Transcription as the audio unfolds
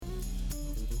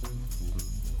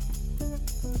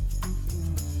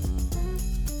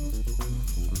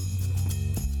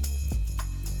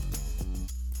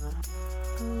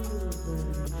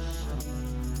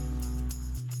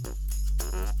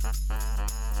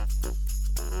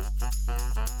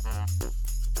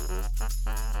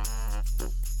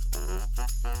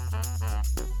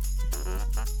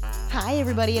Hi,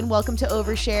 everybody, and welcome to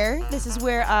Overshare. This is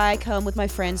where I come with my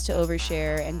friends to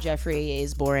overshare, and Jeffrey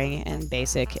is boring and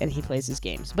basic, and he plays his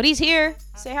games. But he's here.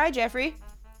 Say hi, Jeffrey.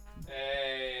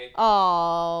 Hey.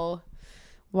 Oh,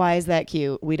 why is that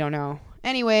cute? We don't know.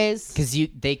 Anyways, Because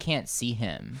they can't see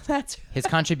him. that's His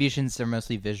contributions are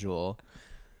mostly visual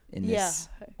in this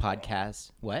podcast.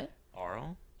 What?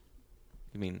 Oral?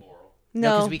 You mean oral?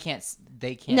 no. Because we can't.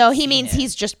 They can't. No, he see means him.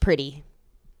 he's just pretty,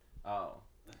 Oh.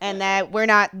 and that we're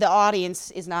not. The audience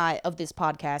is not of this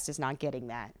podcast is not getting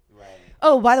that. Right.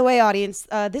 Oh, by the way, audience,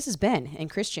 this is Ben and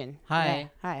Christian. Hi. Yeah,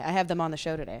 hi. I have them on the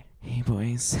show today. Hey,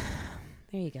 boys.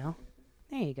 There you go.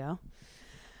 There you go.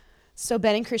 So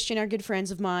Ben and Christian are good friends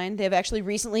of mine. They've actually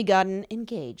recently gotten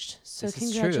engaged. So This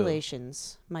is true.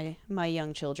 congratulations, my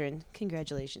young children.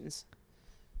 Congratulations.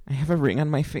 I have a ring on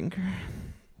my finger.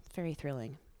 Very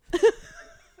thrilling.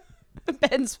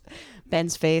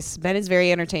 Ben's face. Ben is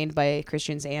very entertained by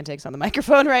Christian's antics on the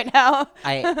microphone right now.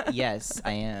 Yes,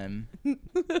 I am.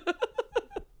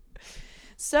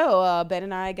 So Ben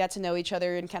and I got to know each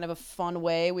other in kind of a fun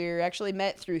way. We were actually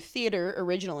met through theater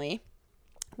originally.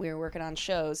 We were working on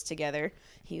shows together.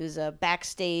 He was a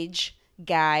backstage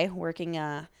guy working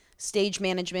a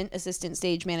assistant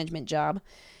stage management job.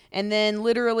 And then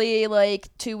literally like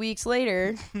 2 weeks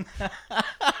later,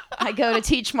 I go to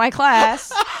teach my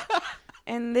class,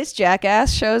 and this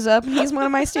jackass shows up, and he's one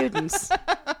of my students.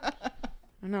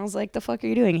 And I was like, the fuck are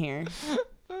you doing here?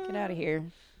 Get out of here.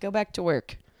 Go back to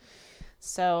work.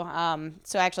 So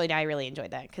actually, I really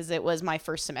enjoyed that because it was my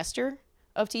first semester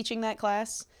of teaching that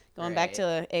class. Going back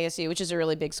to ASU, which is a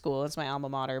really big school. It's my alma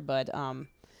mater, but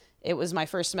it was my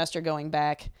first semester going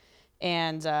back,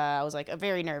 and I was like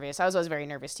very nervous. I was very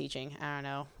nervous teaching. I don't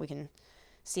know. We can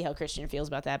see how Christian feels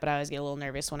about that, but I always get a little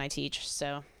nervous when I teach.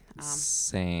 So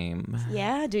Same.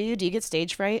 yeah, do you get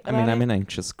stage fright? I mean, I'm an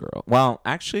anxious girl. Well,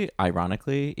 actually,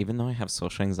 ironically, even though I have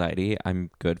social anxiety,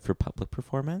 I'm good for public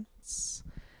performance.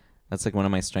 That's like one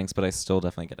of my strengths, but I still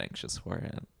definitely get anxious for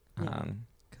it.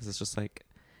 Because it's just like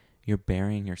you're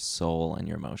bearing your soul and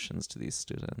your emotions to these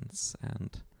students,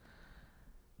 and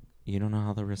you don't know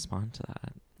how they'll respond to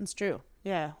that. It's true.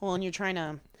 Yeah. Well, and you're trying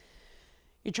to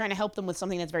help them with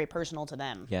something that's very personal to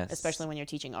them. Yes. Especially when you're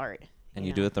teaching art. And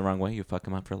you do it the wrong way, you fuck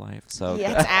them up for life. So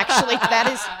Yeah, that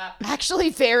is actually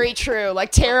very true.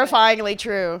 Like terrifyingly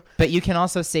true. But you can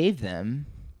also save them.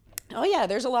 Oh yeah,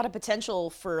 there's a lot of potential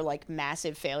for like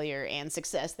massive failure and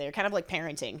success there. Kind of like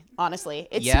parenting, honestly.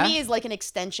 It Yeah? to me is like an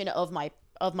extension of my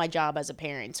job as a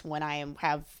parent. When I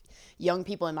have young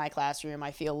people in my classroom,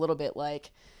 I feel a little bit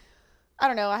like, I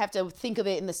don't know, I have to think of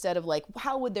it in the stead of like,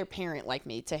 how would their parent like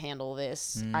me to handle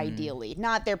this ideally?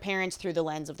 Not their parents through the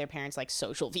lens of their parents' like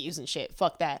social views and shit.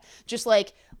 Fuck that. Just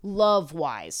like love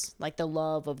wise, like the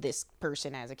love of this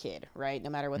person as a kid, right? No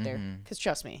matter what they're, because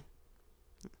trust me,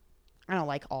 I don't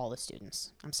like all the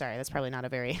students. I'm sorry, that's probably not a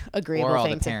very agreeable Or all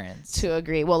thing the parents. to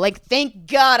agree. Well, like, thank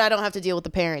God I don't have to deal with the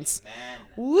parents.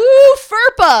 Woo,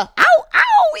 FERPA! Ow,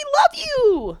 ow, we love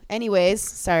you! Anyways,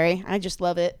 sorry, I just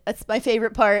love it. That's my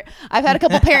favorite part. I've had a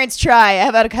couple parents try.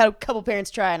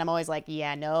 And I'm always like,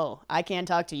 yeah, no, I can't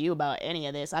talk to you about any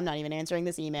of this. I'm not even answering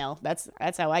this email. That's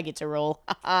how I get to roll.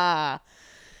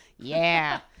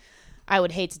 Yeah. I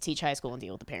would hate to teach high school and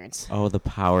deal with the parents. Oh, the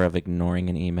power of ignoring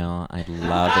an email. I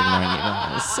love ignoring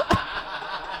emails.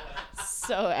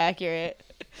 So accurate.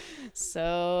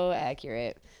 So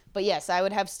accurate. But yes, I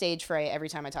would have stage fright every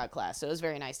time I taught class. So it was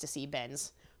very nice to see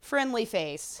Ben's friendly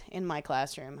face in my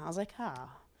classroom. I was like,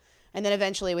 And then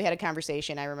eventually we had a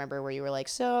conversation, I remember, where you were like,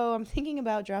 so I'm thinking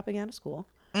about dropping out of school.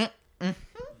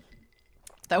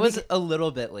 That was a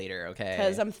little bit later, okay?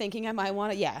 Because I'm thinking I might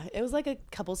want to, it was like a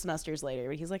couple semesters later.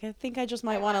 But he's like, I think I just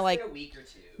might want to like a week or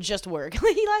two. just work.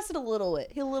 He lasted a little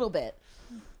bit.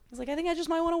 I was like, I think I just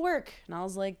might want to work. And I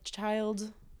was like,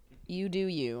 child, you do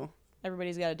you.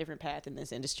 Everybody's got a different path in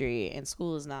this industry, and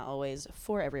school is not always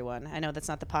for everyone. I know that's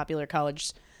not the popular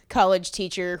college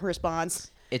teacher response,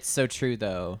 It's so true,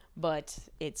 though. but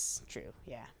it's true.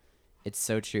 Yeah. It's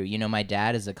so true. You know, my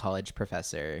dad is a college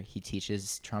professor. He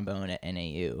teaches trombone at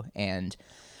NAU. And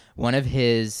one of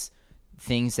his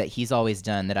things that he's always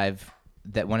done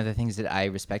that one of the things that I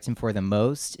respect him for the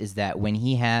most is that when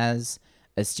he has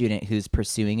a student who's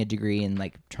pursuing a degree in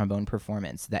like trombone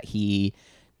performance that he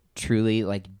truly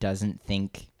like doesn't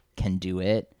think can do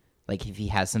it, like if he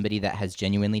has somebody that has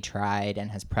genuinely tried and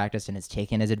has practiced and has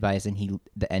taken his advice and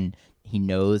he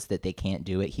knows that they can't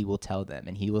do it, he will tell them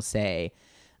and he will say,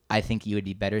 I think you would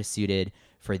be better suited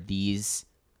for these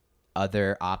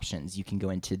other options. You can go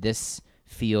into this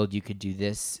field you could do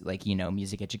this, like, you know,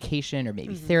 music education or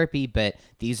maybe Mm-hmm. therapy, but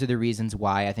these are the reasons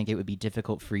why I think it would be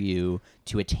difficult for you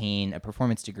to attain a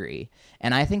performance degree.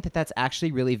 And I think that that's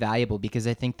actually really valuable, because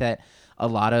I think that a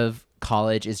lot of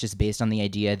college is just based on the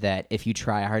idea that if you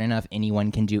try hard enough,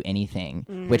 anyone can do anything,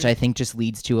 which I think just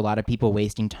leads to a lot of people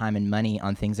wasting time and money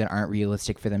on things that aren't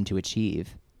realistic for them to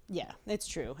achieve. Yeah, it's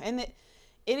true. And it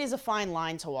is a fine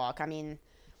line to walk. I mean,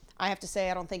 I have to say,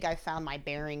 I don't think I've found my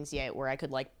bearings yet where I could,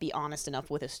 like, be honest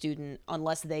enough with a student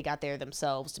unless they got there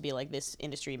themselves to be like, this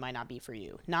industry might not be for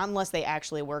you. Not unless they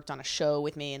actually worked on a show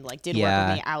with me and, like, did work Yeah.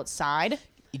 with me outside.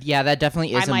 Yeah, that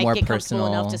definitely is I a might more get personal.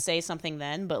 comfortable enough to say something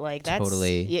then, but, like, that's...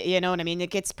 Totally. You know what I mean? It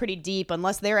gets pretty deep.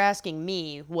 Unless they're asking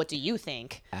me, what do you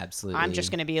think? Absolutely. I'm just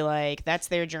going to be like, that's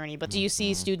their journey. But do you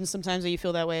see students sometimes that you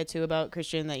feel that way, too, about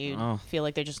Christian, that you feel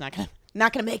like they're just not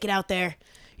gonna make it out there?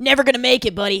 You're never going to make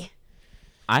it, buddy.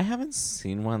 I haven't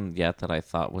seen one yet that I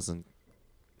thought wasn't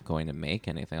going to make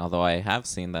anything. Although I have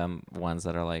seen them ones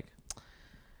that are like,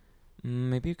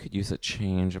 maybe you could use a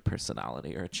change of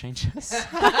personality or a change.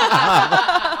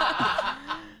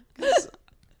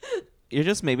 You're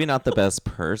just maybe not the best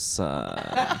person.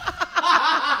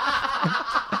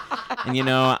 And you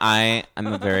know, I'm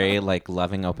a very like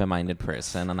loving, open-minded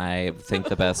person, and I think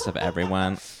the best of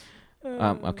everyone.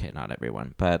 Okay, not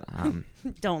everyone, but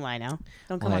Don't lie now.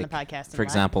 Don't come on the like, podcast and for lie.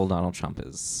 example, Donald Trump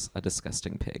is a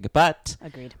disgusting pig. But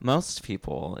Agreed. most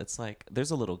people, it's like there's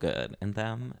a little good in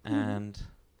them,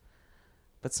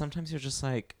 but sometimes you're just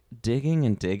like digging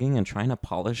and digging and trying to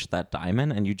polish that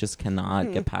diamond, and you just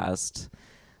cannot get past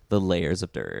the layers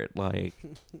of dirt. Like,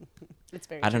 It's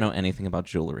very I don't know anything about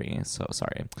jewelry, so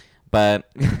sorry,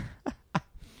 but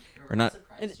we're not.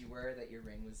 surprised you were that your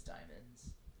ring was diamonds.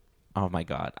 Oh my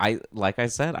god! Like I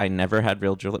said, I never had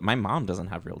real jewelry. My mom doesn't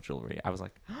have real jewelry. I was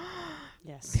like,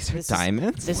 Yes. these are This is-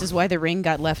 diamonds. This is why the ring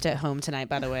got left at home tonight,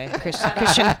 by the way.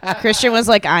 Christian was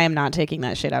like, I am not taking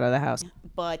that shit out of the house.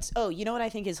 But, you know what I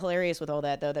think is hilarious with all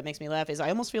that, though, that makes me laugh, is I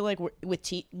almost feel like with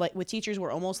teachers,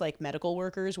 we're almost like medical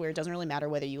workers, where it doesn't really matter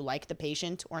whether you like the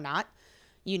patient or not.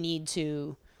 You need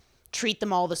to treat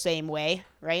them all the same way,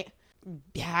 right?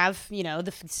 Have, you know,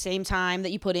 the same time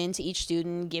that you put into each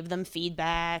student, give them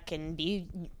feedback, and be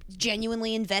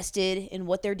genuinely invested in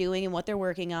what they're doing and what they're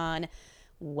working on,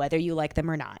 whether you like them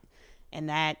or not. And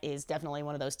that is definitely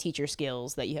one of those teacher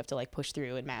skills that you have to like push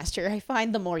through and master. I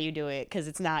find the more you do it, because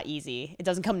it's not easy. It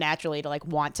doesn't come naturally to like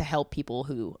want to help people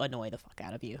who annoy the fuck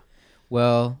out of you.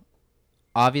 Well,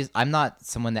 I'm not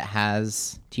someone that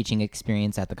has teaching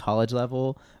experience at the college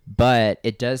level, but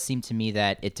it does seem to me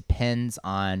that it depends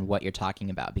on what you're talking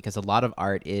about, because a lot of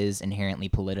art is inherently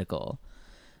political.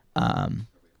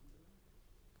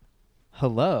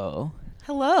 Hello.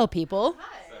 Hello, people.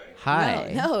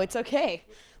 Hi. No, it's okay.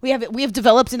 We have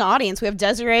developed an audience. We have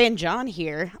Desiree and John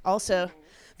here, also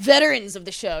veterans of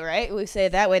the show, right? We say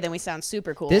it that way, then we sound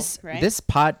super cool. This right? this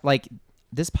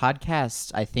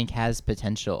podcast I think has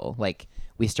potential. Like,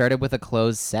 we started with a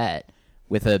closed set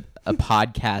with a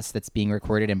podcast that's being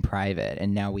recorded in private,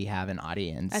 and now we have an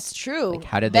audience. That's true. Like,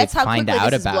 how did That's they how find quickly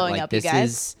out this is about blowing like up, you this guys.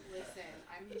 is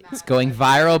it's going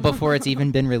viral before it's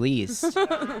even been released.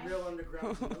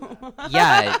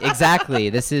 Yeah, exactly.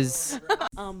 This is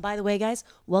By the way, guys,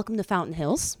 welcome to Fountain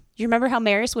Hills. Do you remember how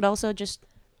Maris would also just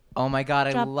oh my god,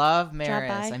 I Drop- love drop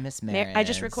Maris. by? I miss Maris. I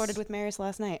just recorded with Maris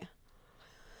last night.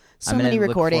 So I'm gonna many look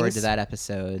recordings. forward to that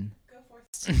episode.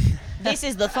 This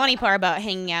is the funny part about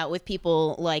hanging out with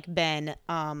people like Ben,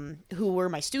 who were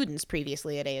my students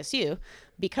previously at ASU,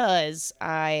 because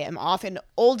I am often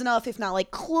old enough, if not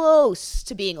like close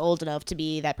to being old enough to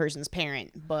be that person's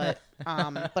parent. But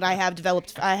I have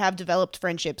developed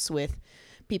friendships with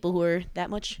people who are that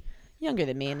much younger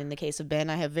than me, and in the case of Ben,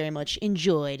 I have very much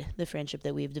enjoyed the friendship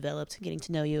that we've developed, getting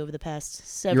to know you over the past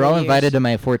several You're all years. invited to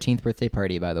my 14th birthday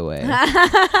party, by the way.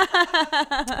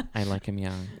 I like him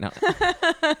young. No,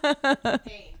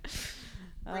 Hey,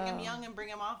 bring him young and bring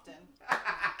him often.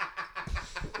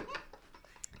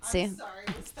 See, I'm sorry.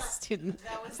 Was that, student.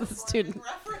 that was The a student.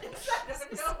 reference. I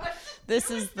don't know what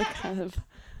This is the kind of.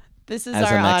 This is As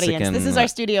a our audience. This Mexican, is our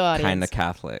studio audience. kind of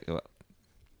Catholic. Well,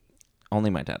 only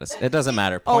my dad is. It doesn't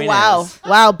matter. Oh Point wow, is-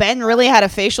 wow! Ben really had a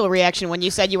facial reaction when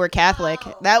you said you were Catholic.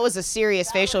 That was a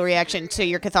serious facial reaction to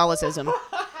your Catholicism.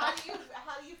 how do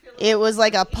you feel? It was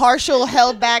like a partial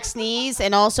held back sneeze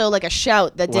and also like a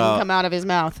shout that didn't Well, come out of his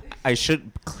mouth. I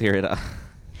should clear it up.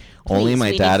 Only Please, my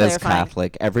we need dad is clarifying.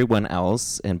 Catholic. Everyone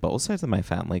else in both sides of my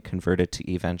family converted to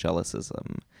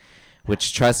evangelicism,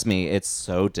 which, trust me, it's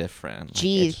so different. Like,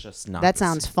 Jeez, it's just not that the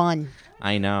sounds same. fun.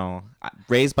 I know.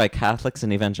 Raised by Catholics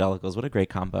and evangelicals. What a great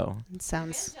combo. It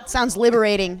sounds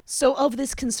liberating. So, of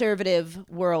this conservative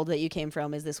world that you came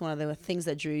from, is this one of the things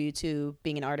that drew you to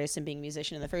being an artist and being a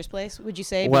musician in the first place? Would you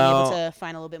say being able Well, to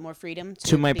find a little bit more freedom?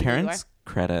 To my be who you are? parents'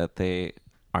 credit, they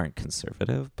aren't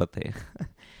conservative, but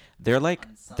they're like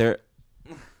they're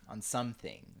On some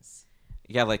things.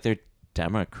 yeah, like they're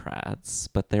Democrats,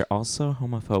 but they're also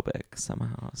homophobic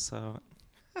somehow. So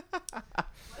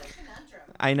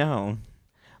I know.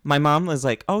 My mom was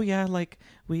like, "Oh yeah, like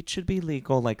weed should be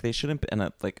legal. Like they shouldn't." And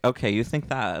I'm like, "Okay, you think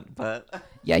that, but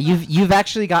Yeah, you've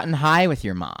actually gotten high with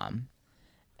your mom,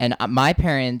 and my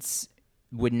parents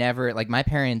would never like. My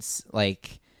parents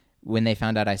like when they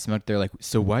found out I smoked, they're like,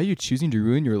 "So why are you choosing to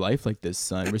ruin your life like this,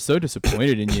 son? We're so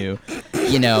disappointed in you,"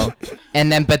 you know.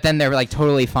 And then, but then they're like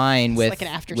totally fine with like an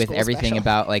after-school everything special.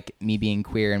 about like me being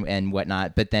queer and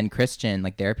whatnot. But then Christian,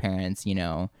 like their parents, you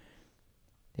know,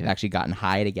 they've actually gotten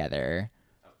high together.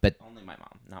 But only my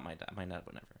mom, not my dad. My dad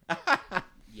would never."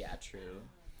 yeah, true.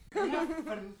 You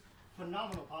have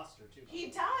phenomenal posture too. He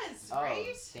does,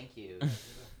 right? Thank you. You're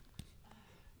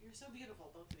so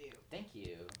beautiful, both of you. Thank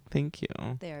you. Thank you.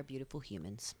 They are beautiful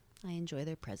humans. I enjoy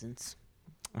their presence.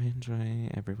 I enjoy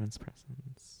everyone's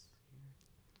presence.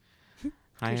 Hi,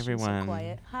 Christian's everyone. So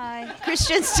quiet. Hi,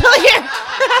 Christian's still here.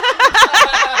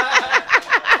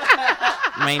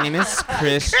 My name is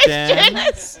Christian.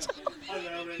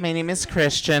 My name is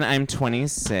Christian. I'm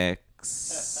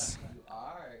 26. You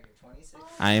are. You're 26.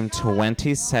 I am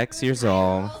 26 years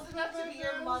old, Old enough to be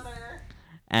your mother.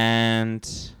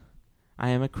 and I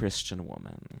am a Christian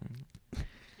woman.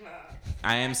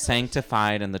 I am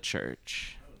sanctified in the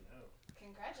church.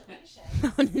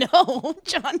 Congratulations. Oh no,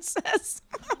 John says.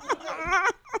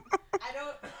 I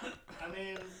don't. I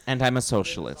mean, And I'm a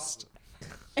socialist.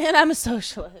 And I'm a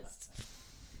socialist.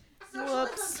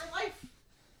 Socialism for life.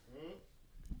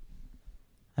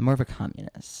 I'm more of a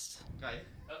communist.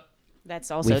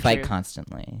 That's also We fight true.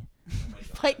 constantly.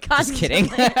 Fight Just constantly.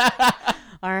 kidding.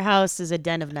 Our house is a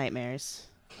den of nightmares.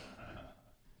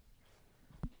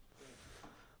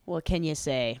 What can you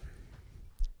say?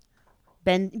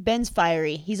 Ben's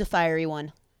fiery. He's a fiery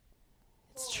one.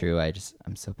 It's true.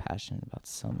 I'm so passionate about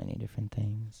so many different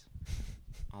things.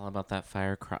 All about that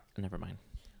fire crop. Never mind.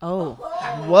 Oh.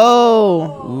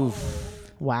 Whoa.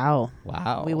 Oof. Wow.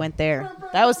 Wow. We went there.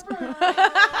 That was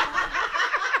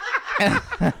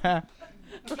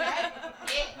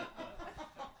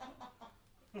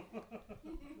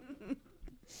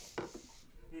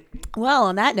Well,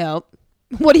 on that note,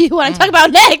 what do you want to talk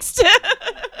about next?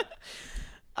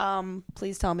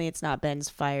 Please tell me it's not Ben's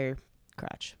fire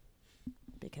crotch,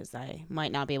 because I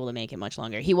might not be able to make it much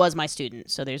longer. He was my student,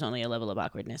 so there's only a level of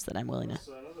awkwardness that I'm willing to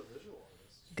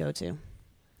go to.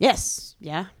 Yes,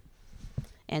 yeah,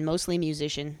 and mostly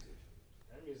musician.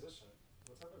 and musician.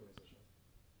 What type of musician?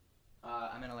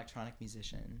 I'm an electronic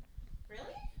musician. Really?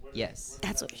 Yes.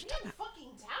 That's what we should talk about. Fucking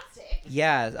tastic.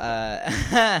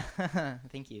 Yeah.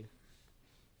 Thank you.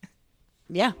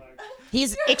 Yeah,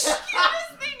 he's Cutest thing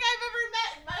I've ever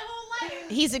met in my whole life.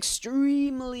 he's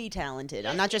extremely talented.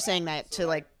 I'm not just saying that to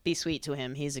like be sweet to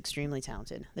him. He's extremely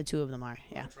talented. The two of them are.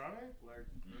 Yeah. Electronic? Like,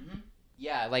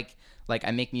 Yeah, like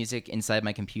I make music inside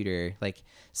my computer. Like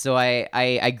so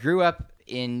I grew up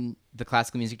in the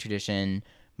classical music tradition.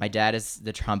 My dad is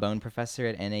the trombone professor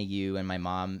at NAU, and my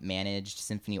mom managed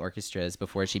symphony orchestras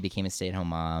before she became a stay-at-home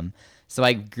mom. So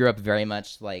I grew up very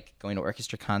much like going to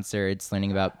orchestra concerts,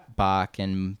 learning about Bach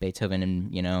and Beethoven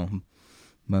and, you know,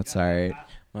 Mozart.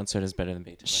 Mozart is better than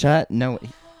Beethoven. No.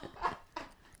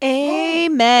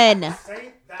 Amen.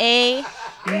 say that.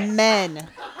 Amen.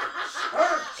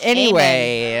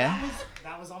 Anyway.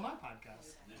 That was on my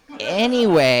podcast.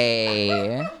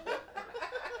 Anyway.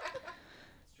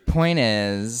 Point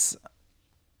is,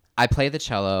 I play the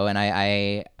cello, and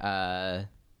I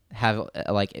have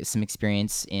like some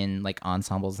experience in like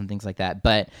ensembles and things like that.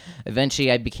 But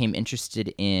eventually, I became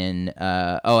interested in.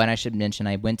 And I should mention,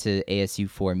 I went to ASU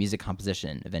for music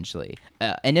composition. Eventually,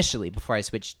 initially before I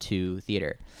switched to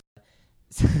theater.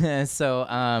 So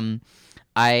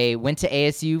I went to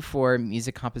ASU for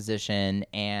music composition,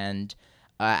 and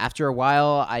after a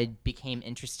while, I became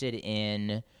interested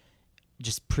in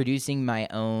just producing my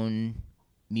own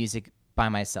music by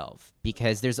myself,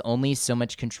 because there's only so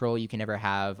much control you can ever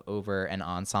have over an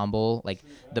ensemble, like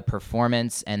the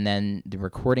performance and then the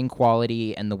recording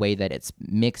quality and the way that it's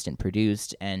mixed and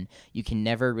produced, and you can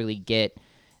never really get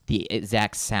the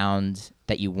exact sound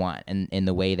that you want and in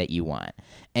the way that you want.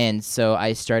 And so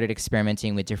I started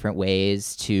experimenting with different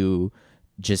ways to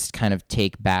just kind of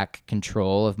take back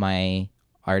control of my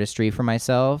artistry for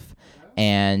myself.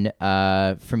 And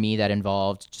for me, that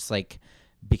involved just like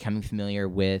becoming familiar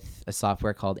with a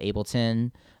software called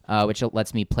Ableton, which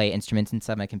lets me play instruments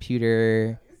inside my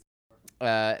computer,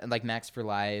 like Max for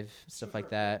Live, stuff like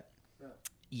that.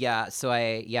 Yeah, so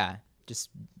just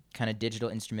kind of digital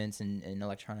instruments and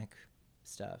electronic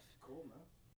stuff.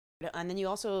 And then you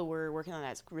also were working on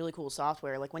that really cool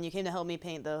software. Like when you came to help me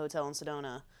paint the hotel in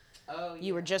Sedona,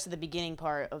 you were just at the beginning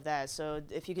part of that. So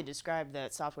if you could describe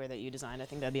that software that you designed, I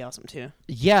think that'd be awesome too.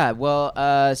 Yeah,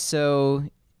 well, so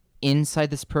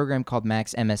inside this program called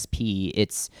Max MSP,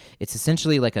 it's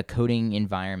essentially like a coding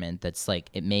environment that's like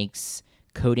it makes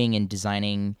coding and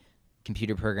designing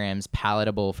computer programs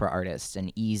palatable for artists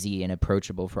and easy and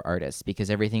approachable for artists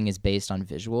because everything is based on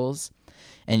visuals.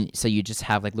 And so you just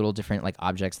have like little different like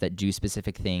objects that do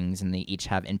specific things and they each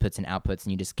have inputs and outputs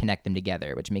and you just connect them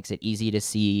together, which makes it easy to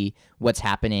see what's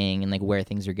happening and like where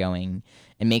things are going.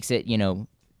 It makes it,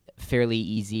 fairly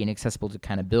easy and accessible to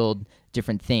kind of build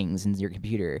different things in your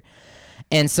computer.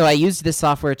 And so I used this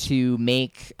software to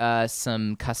make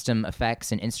some custom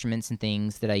effects and instruments and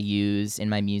things that I use in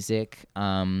my music.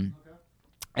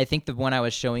 I think the one I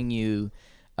was showing you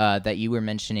that you were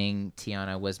mentioning,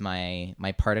 Tiana, was my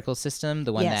particle system,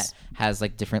 the one that has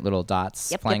like different little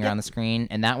dots flying around the screen.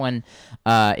 And that one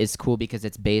is cool because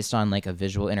it's based on like a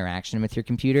visual interaction with your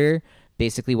computer.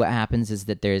 Basically what happens is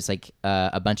that there's like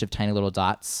a bunch of tiny little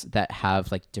dots that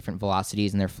have like different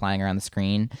velocities and they're flying around the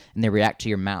screen and they react to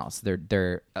your mouse.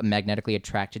 They're magnetically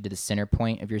attracted to the center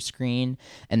point of your screen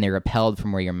and they're repelled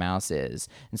from where your mouse is.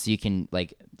 And so you can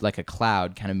like a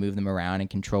cloud kind of move them around and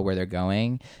control where they're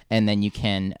going. And then you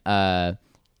can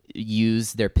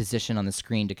use their position on the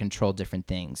screen to control different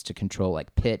things, to control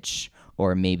like pitch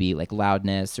or maybe like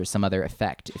loudness or some other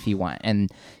effect if you want.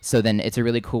 And so then it's a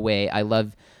really cool way.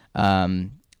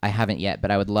 I haven't yet,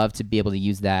 but I would love to be able to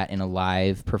use that in a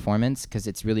live performance because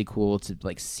it's really cool to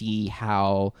like see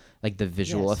how like the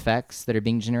visual effects that are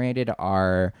being generated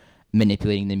are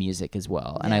manipulating the music as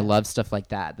well. And I love stuff like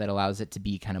that allows it to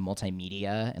be kind of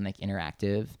multimedia and like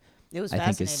interactive. It was I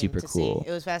think is super cool.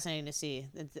 It was fascinating to see.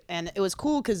 And it was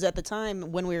cool because at the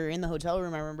time when we were in the hotel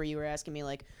room, I remember you were asking me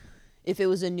like if it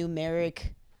was a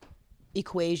numeric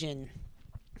equation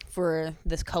for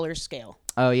this color scale.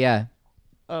 Oh, yeah.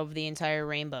 Of the entire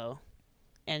rainbow,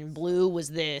 and blue was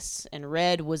this, and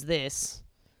red was this.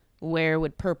 Where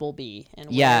would purple be?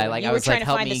 And like I was trying like, to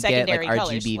help find me the get like secondary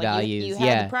RGB colors. values. You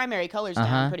had the primary colors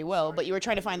down pretty well, but you were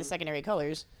trying to find the secondary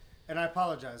colors. And I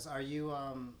apologize. Are you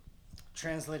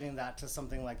translating that to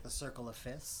something like the circle of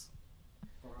fifths,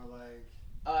 or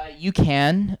like? You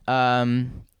can.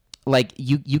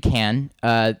 You can.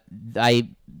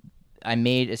 I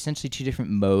made essentially two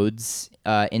different modes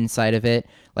inside of it.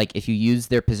 Like if you use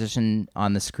their position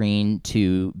on the screen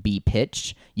to be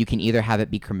pitch, you can either have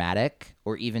it be chromatic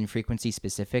or even frequency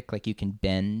specific. Like you can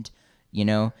bend,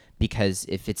 because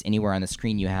if it's anywhere on the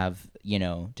screen, you have,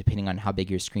 depending on how big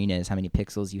your screen is, how many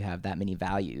pixels you have, that many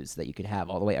values that you could have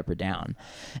all the way up or down.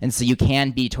 And so you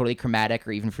can be totally chromatic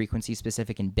or even frequency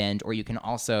specific and bend, or you can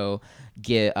also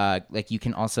you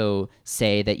can also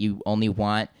say that you only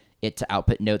want it to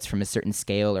output notes from a certain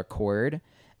scale or chord.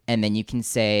 And then you can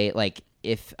say like,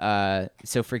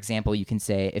 so for example, you can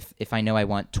say if I know I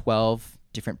want 12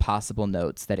 different possible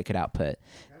notes that it could output,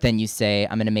 then you say,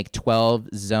 I'm going to make 12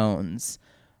 zones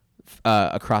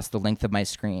across the length of my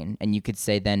screen. And you could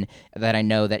say then that I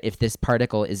know that if this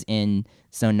particle is in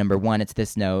zone number 1, it's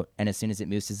this note. And as soon as it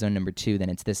moves to zone number 2, then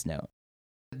it's this note.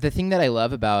 The thing that I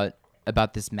love about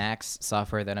this Max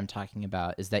software that I'm talking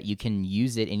about is that you can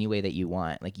use it any way that you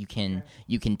want. Like you can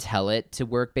tell it to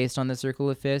work based on the circle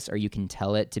of fifths, or you can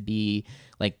tell it to be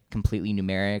like completely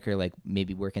numeric, or like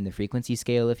maybe work in the frequency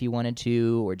scale if you wanted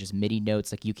to, or just MIDI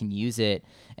notes. Like you can use it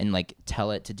and like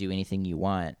tell it to do anything you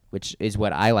want, which is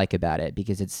what I like about it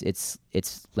because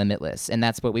it's limitless. And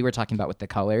that's what we were talking about with the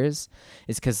colors,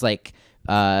 is because like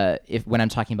when I'm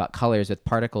talking about colors with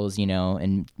particles,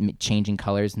 and changing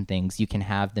colors and things, you can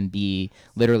have them be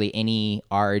literally any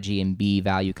R, G, and B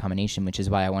value combination, which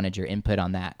is why I wanted your input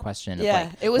on that question. Yeah, of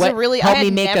like, it was a really help I had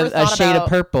me make never a shade of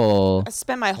purple. I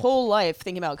spent my whole life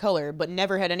thinking about color, but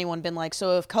never had anyone been like,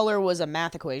 so if color was a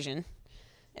math equation,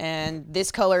 and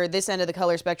this color, this end of the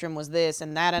color spectrum was this,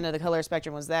 and that end of the color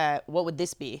spectrum was that, what would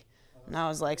this be? And I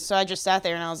was like, so I just sat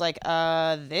there and I was like,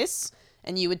 this,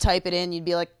 and you would type it in, you'd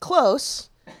be like, close.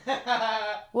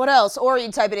 What else? Or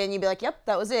you'd type it in, you'd be like, yep,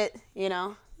 that was it.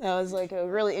 That was like a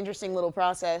really interesting little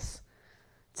process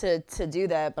to do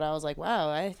that. But I was like, wow,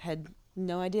 I had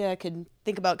no idea I could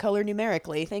think about color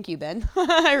numerically. Thank you, Ben.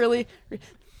 I really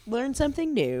learned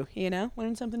something new,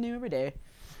 learn something new every day.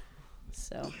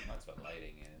 So That's what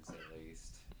lighting is, at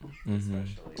least.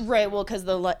 Mm-hmm. Right. Well, because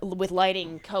with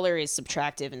lighting, color is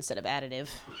subtractive instead of additive,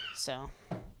 so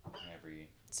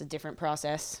it's a different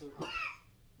process.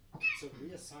 To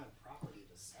reassign property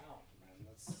to sound, man,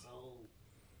 that's so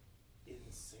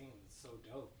insane, so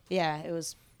dope. Yeah, it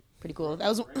was pretty cool. That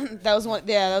was that was one.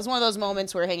 Yeah, that was one of those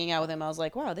moments where hanging out with him, I was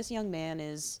like, wow, this young man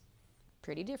is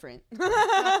pretty different.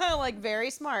 Like very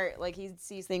smart. Like he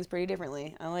sees things pretty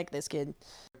differently. I like this kid.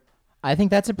 I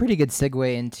think that's a pretty good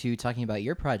segue into talking about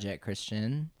your project,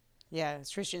 Christian. Yeah,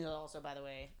 Christian is also, by the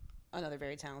way, another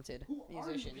very talented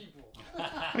musician.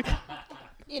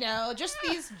 You know, just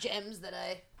these gems that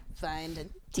I find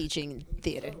in teaching in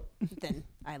theater. Then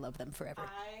I love them forever.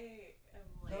 I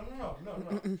am No.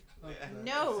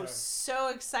 no, so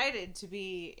excited to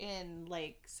be in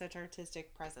like such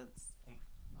artistic presence.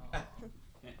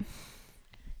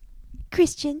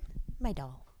 Christian, my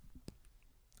doll.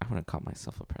 I wouldn't call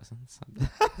myself a presence.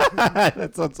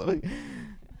 That sounds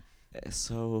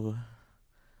so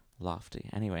lofty.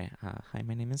 Anyway, hi,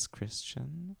 my name is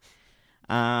Christian.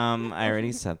 I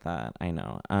already said that. I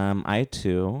know. I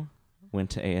too went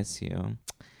to ASU.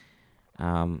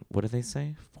 What do they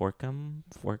say? Fuck them?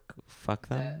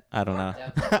 I don't know.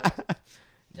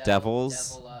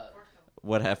 Devils.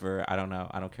 Whatever. I don't know.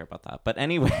 I don't care about that. But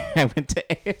anyway, I went to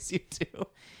ASU too.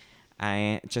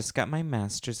 I just got my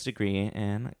master's degree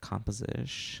in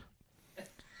composition.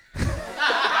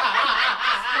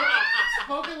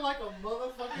 Spoken like a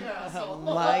motherfucking asshole.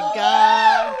 My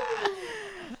God.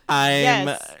 I'm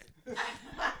Yes.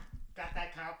 Got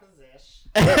that composition.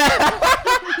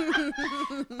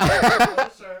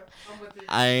 Sure, I'm with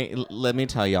you. let me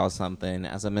tell y'all something.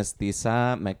 As a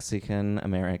mestiza, Mexican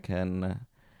American,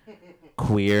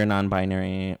 queer,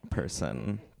 non-binary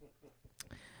person,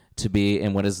 to be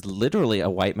in what is literally a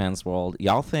white man's world,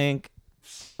 y'all think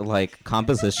like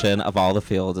composition of all the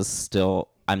fields is still,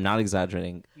 I'm not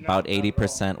exaggerating, about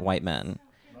 80% white men,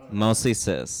 mostly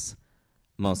cis,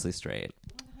 mostly straight.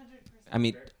 I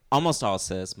mean, almost all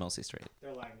cis, mostly straight.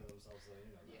 They're lying to themselves, though,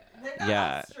 you know that.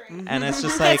 Yeah, Straight. and it's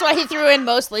just like, That's why he threw in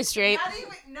mostly straight.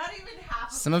 Not even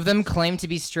half. Some of them claim to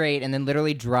be straight and then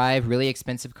literally drive really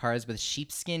expensive cars with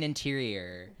sheepskin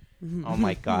interior. oh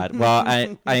my God. Well,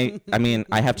 I mean,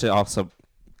 I have to also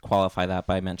qualify that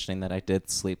by mentioning that I did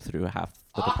sleep through half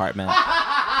the department.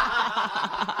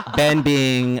 Ben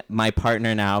being my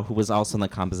partner now, who was also in the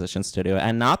composition studio,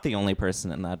 and not the only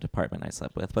person in that department I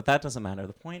slept with. But that doesn't matter.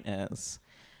 The point is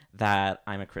that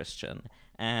I'm a Christian.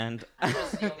 And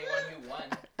the only one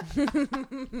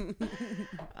who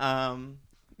won.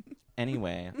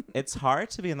 Anyway, it's hard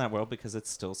to be in that world because it's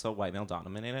still so white male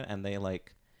dominated, and they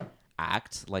like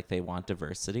act like they want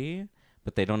diversity,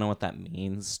 but they don't know what that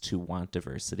means to want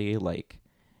diversity. Like,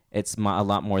 it's a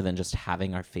lot more than just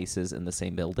having our faces in the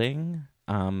same building.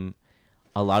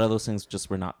 A lot of those things just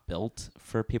were not built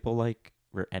for people like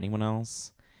or anyone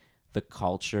else. The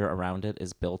culture around it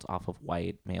is built off of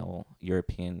white male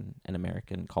European and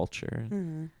American culture.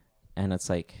 Mm-hmm. And it's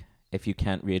like, if you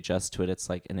can't readjust to it, it's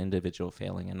like an individual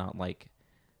failing and not like,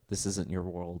 this isn't your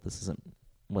world.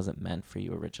 Wasn't meant for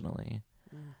you originally.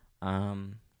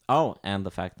 Oh, and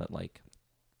the fact that like,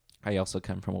 I also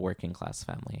come from a working class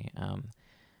family.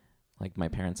 Like my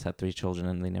parents had 3 children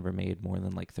and they never made more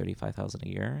than like $35,000 a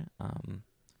year.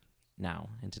 Now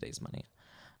in today's money.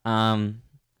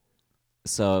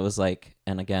 So it was like,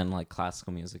 and again, like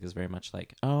classical music is very much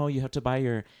like, oh, you have to buy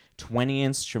your 20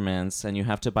 instruments and you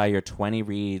have to buy your 20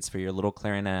 reeds for your little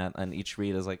clarinet, and each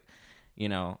reed is like, you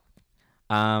know,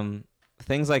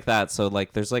 things like that. So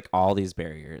like, there's like all these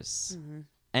barriers. Mm-hmm.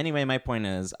 Anyway, my point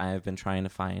is, I've been trying to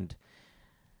find,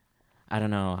 I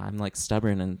don't know, I'm like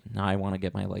stubborn, and now I want to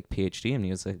get my like PhD in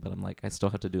music, but I'm like, I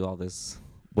still have to do all this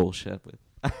bullshit with.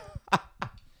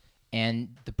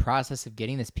 And the process of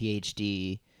getting this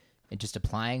PhD and just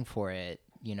applying for it,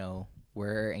 you know,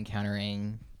 we're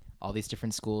encountering all these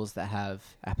different schools that have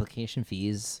application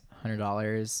fees,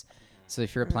 $100. So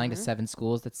if you're applying to 7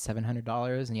 schools, that's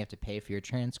 $700, and you have to pay for your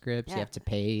transcripts. Yeah. You have to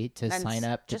pay to And sign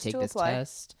up to just take to this apply.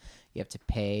 test. You have to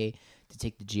pay to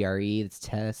take the GRE, this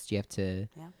test. You have to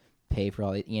Yeah. pay for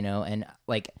all, you know, and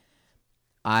like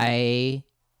I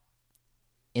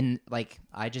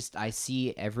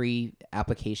see every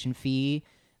application fee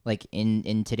like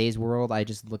in today's world, I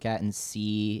just look at and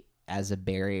see as a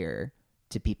barrier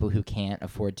to people who can't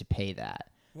afford to pay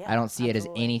that. Yeah, I don't see it as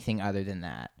absolutely. anything other than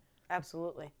that.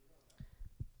 Absolutely.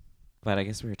 But I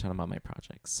guess we were talking about my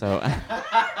project, so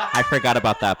I forgot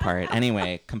about that part.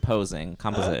 Anyway,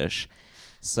 composition.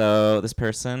 So this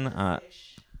person,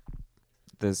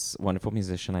 this wonderful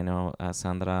musician I know,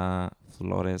 Sandra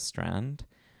Flores Strand,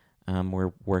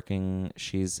 we're working.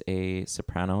 She's a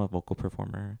soprano, a vocal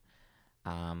performer.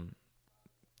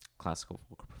 classical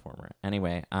vocal performer.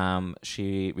 Anyway,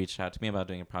 she reached out to me about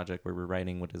doing a project where we're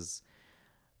writing what is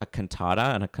a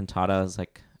cantata, and a cantata is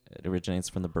like, it originates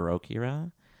from the Baroque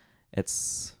era.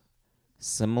 It's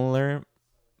similar.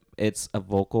 It's a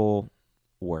vocal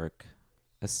work,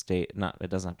 it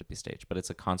doesn't have to be staged, but it's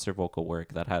a concert vocal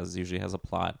work that usually has a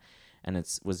plot, and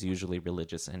was usually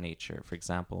religious in nature. For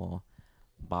example,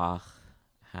 Bach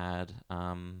had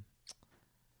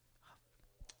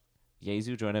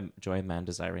Jesu joy man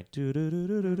desiring.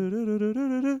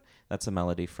 That's a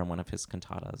melody from one of his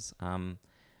cantatas.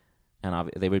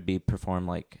 And they would be performed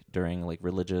like during like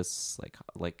religious,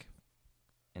 like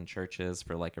in churches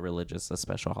for like a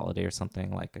special holiday or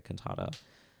something, like a cantata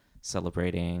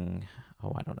celebrating,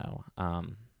 I don't know,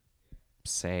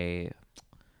 say,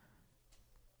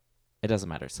 it doesn't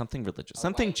matter, something religious,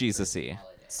 something Jesus-y.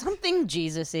 Something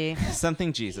Jesus-y.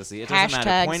 Something Jesus-y. It doesn't matter.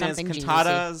 Hashtag Point is, something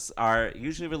cantatas are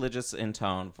usually religious in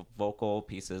tone, vocal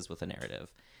pieces with a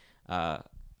narrative.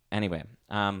 Anyway,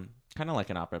 kind of like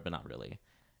an opera, but not really,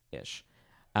 ish.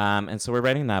 And so we're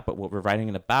writing that, but what we're writing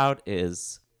it about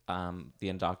is the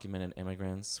undocumented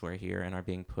immigrants who are here and are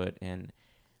being put in,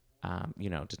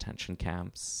 detention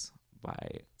camps,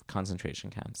 concentration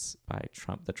camps by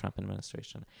the Trump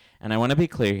administration. And I want to be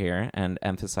clear here and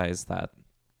emphasize that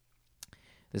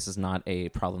this is not a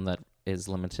problem that is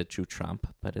limited to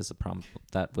Trump, but is a problem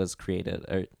that was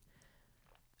created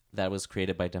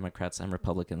by Democrats and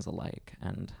Republicans alike,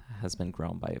 and has been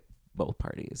grown by both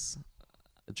parties.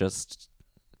 Just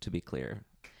to be clear,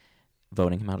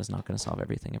 voting him out is not going to solve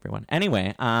everything, everyone.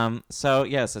 Anyway, so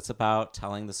yes, it's about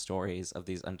telling the stories of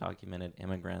these undocumented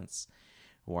immigrants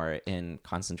who are in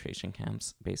concentration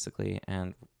camps, basically,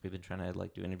 and we've been trying to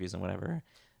like do interviews and whatever.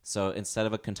 So instead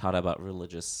of a cantata about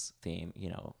religious theme,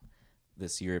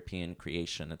 this European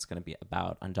creation, it's going to be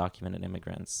about undocumented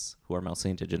immigrants who are mostly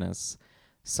indigenous,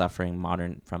 suffering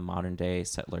from modern day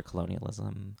settler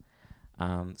colonialism.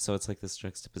 So it's like this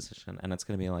juxtaposition, and it's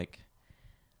going to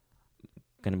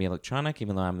be electronic,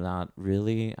 even though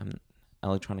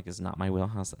electronic is not my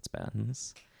wheelhouse. That's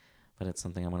Ben's, but it's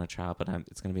something I want to try out. But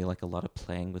it's going to be like a lot of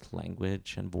playing with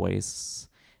language and voice,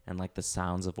 and like the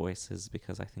sounds of voices,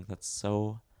 because I think that's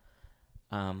so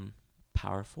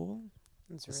powerful.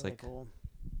 It's It's really like- cool.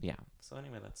 Yeah. So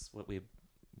anyway, that's what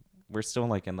we're still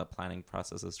like in the planning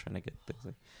processes, trying to get things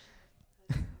like.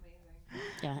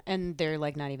 Yeah, and they're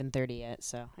like not even 30 yet,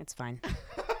 so it's fine.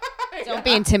 Don't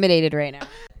be intimidated right now.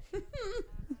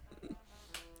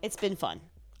 It's been fun.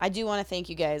 I do want to thank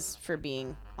you guys for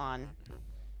being on.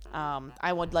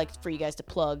 I would like for you guys to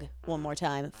plug one more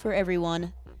time for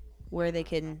everyone where they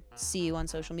can see you on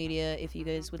social media if you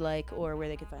guys would like, or where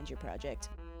they can find your project.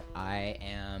 I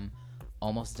am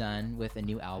almost done with a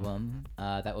new album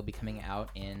that will be coming out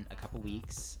in a couple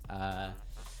weeks.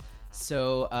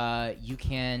 So you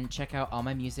can check out all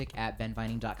my music at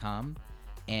benvining.com,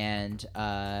 and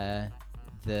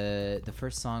the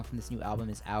first song from this new album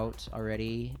is out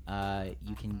already.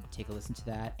 You can take a listen to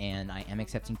that, and I am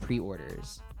accepting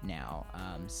pre-orders now.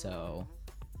 So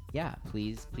yeah,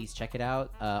 please check it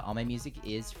out. All my music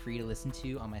is free to listen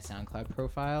to on my SoundCloud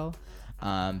profile,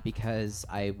 because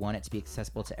I want it to be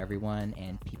accessible to everyone,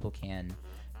 and people can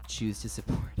choose to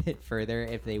support it further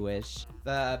if they wish.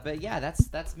 But yeah,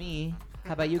 that's me.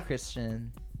 How about you,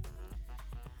 Christian?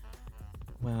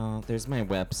 Well, there's my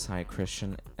website,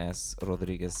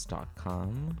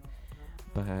 christiansrodriguez.com.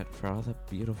 But for all the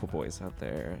beautiful boys out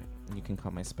there, you can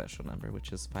call my special number,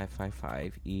 which is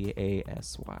 555-EASY.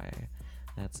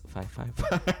 That's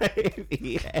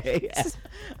 555-EASY.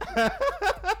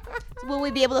 Will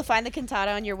we be able to find the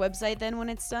cantata on your website then when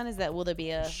it's done? Will there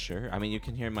be a... Sure. I mean, you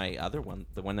can hear my other one,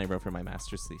 the one I wrote for my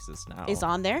master's thesis now. Is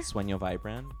on there? Sueño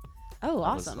Vibrant. Oh, That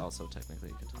awesome. was also technically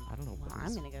a cantata. I don't know what Well, it I'm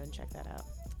is. going to go and check that out.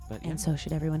 But yeah. And so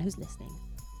should everyone who's listening.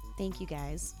 Thank you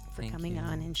guys for Thank coming you.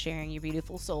 on and sharing your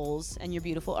beautiful souls and your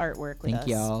beautiful artwork with us. Thank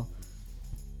y'all.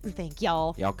 Thank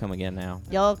y'all. Y'all come again now.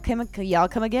 Y'all come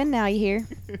again now, you hear?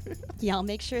 Y'all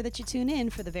make sure that you tune in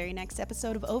for the very next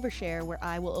episode of Overshare, where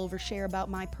I will overshare about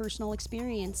my personal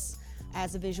experience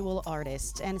as a visual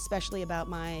artist, and especially about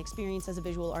my experience as a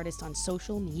visual artist on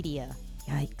social media.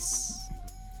 Yikes.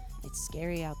 It's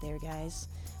scary out there, guys.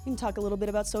 We can talk a little bit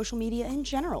about social media in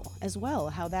general as well,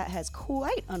 how that has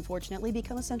quite unfortunately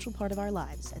become a central part of our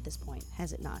lives at this point,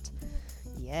 has it not?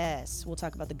 Yes, we'll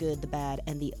talk about the good, the bad,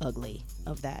 and the ugly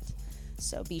of that.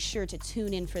 So be sure to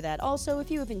tune in for that. Also,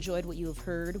 if you have enjoyed what you have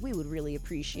heard, we would really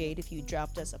appreciate if you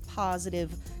dropped us a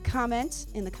positive comment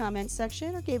in the comment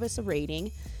section or gave us a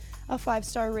rating. A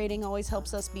 5-star rating always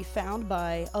helps us be found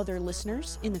by other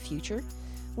listeners in the future.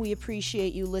 We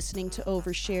appreciate you listening to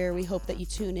Overshare. We hope that you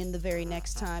tune in the very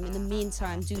next time. In the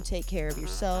meantime, do take care of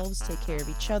yourselves, take care of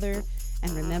each other,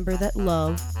 and remember that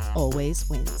love always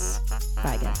wins.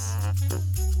 Bye, guys.